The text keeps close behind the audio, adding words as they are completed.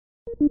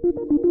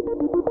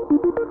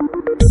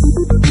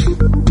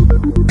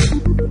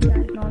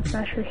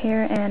Smasher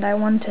here, and I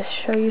wanted to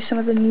show you some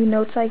of the new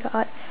notes I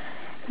got,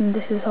 and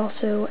this is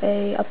also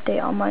a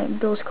update on my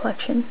bills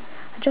collection.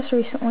 I just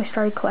recently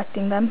started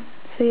collecting them,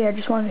 so yeah, I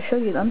just wanted to show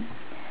you them.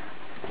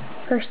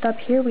 First up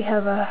here we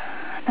have a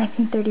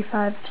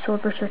 1935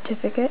 silver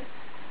certificate.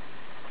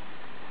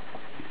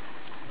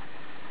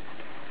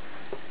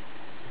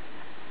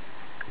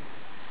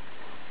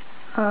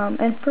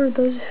 And for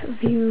those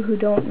of you who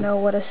don't know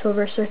what a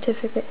silver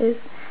certificate is,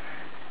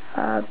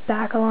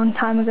 back a long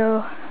time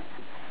ago,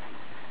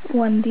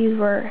 when these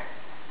were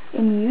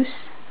in use,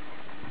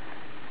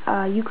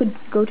 you could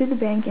go to the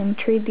bank and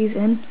trade these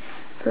in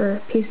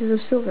for pieces of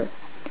silver.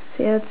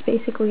 So yeah, that's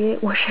basically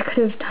it. Wish I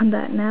could have done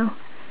that now.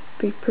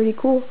 Be pretty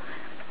cool.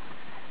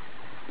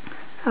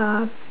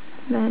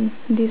 Then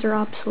these are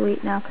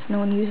obsolete now because no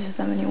one uses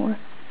them anymore.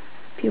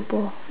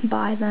 People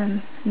buy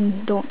them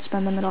and don't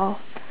spend them at all.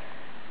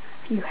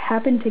 If you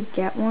happen to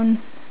get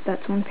one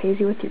that someone pays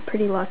you with, you're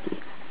pretty lucky.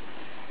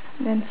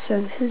 Then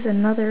so this is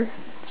another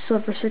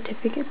silver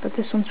certificate, but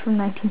this one's from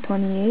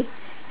 1928,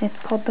 and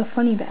it's called the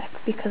funny back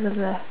because of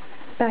the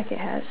back it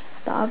has,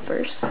 the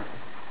obverse.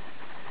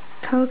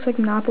 Kind of looks like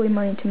Monopoly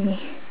money to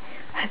me.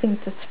 I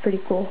think that's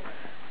pretty cool.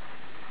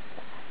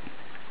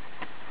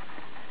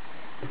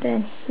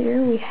 Then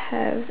here we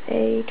have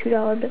a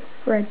 $2 bill,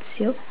 red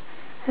seal. It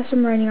has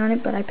some writing on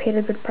it, but I paid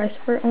a good price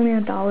for it, only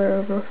 $1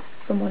 over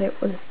from what it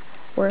was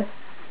worth.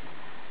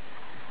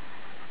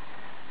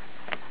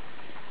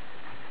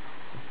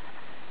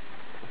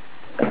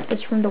 Got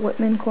this from the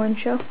Whitman coin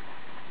show.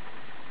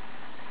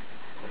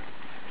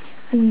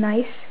 A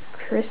nice,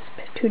 crisp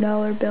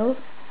 $2 bill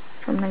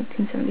from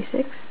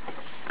 1976.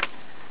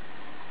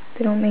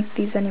 They don't make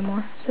these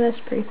anymore, so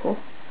that's pretty cool.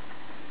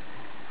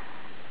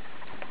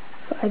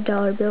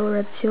 $5 bill,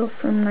 red seal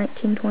from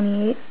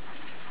 1928.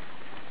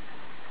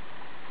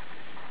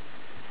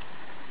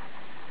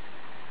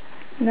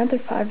 Another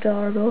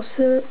 $5 bill,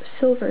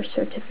 silver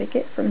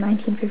certificate from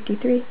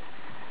 1953.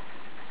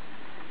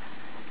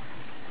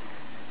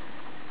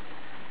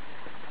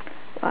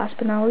 Last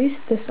but not least,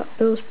 this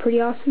bill is pretty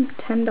awesome.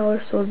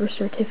 $10 silver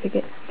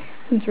certificate.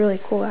 It's really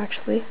cool,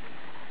 actually.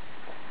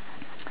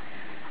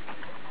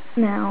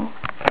 Now,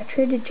 I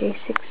traded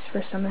J6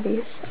 for some of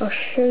these. I'll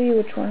show you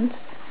which ones.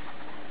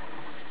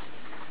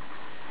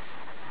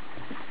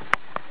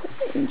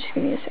 Just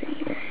give me a second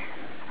here.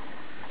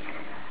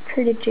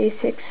 Traded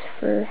J6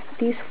 for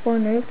these 4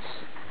 notes.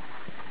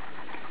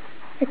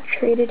 I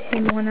traded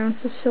him 1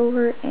 ounce of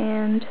silver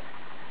and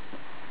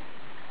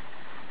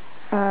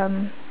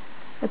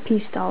a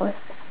peace dollar.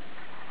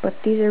 But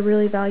these are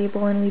really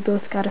valuable and we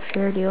both got a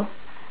fair deal.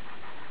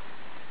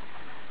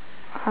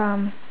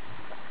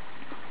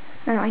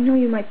 Now I know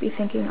you might be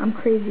thinking I'm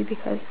crazy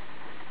because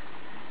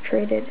I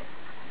traded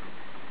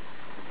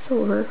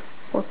silver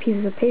for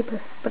pieces of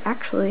paper, but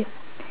actually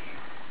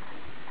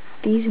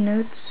these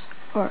notes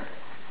are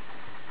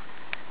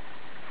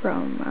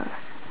from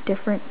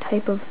different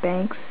type of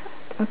banks.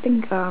 I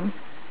think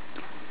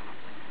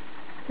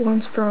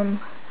one's from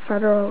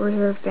Federal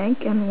Reserve Bank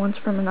and one's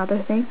from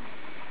another thing,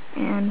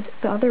 and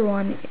the other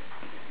one,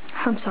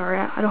 I'm sorry,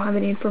 I don't have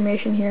any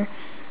information here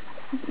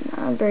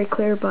very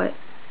clear, but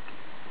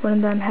one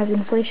of them has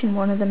inflation,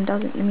 one of them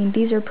doesn't. I mean,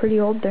 these are pretty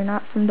old. They're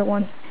not from the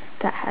one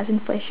that has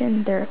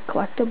inflation. They're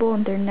collectible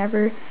and they're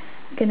never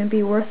gonna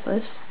be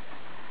worthless.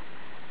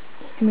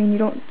 I mean, you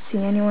don't see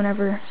anyone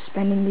ever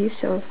spending these,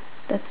 so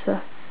that's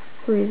a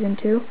reason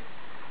too.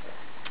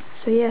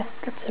 So yeah,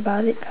 that's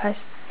about it, guys.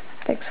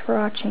 Thanks for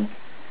watching,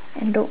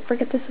 and don't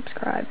forget to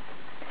subscribe.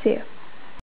 See ya.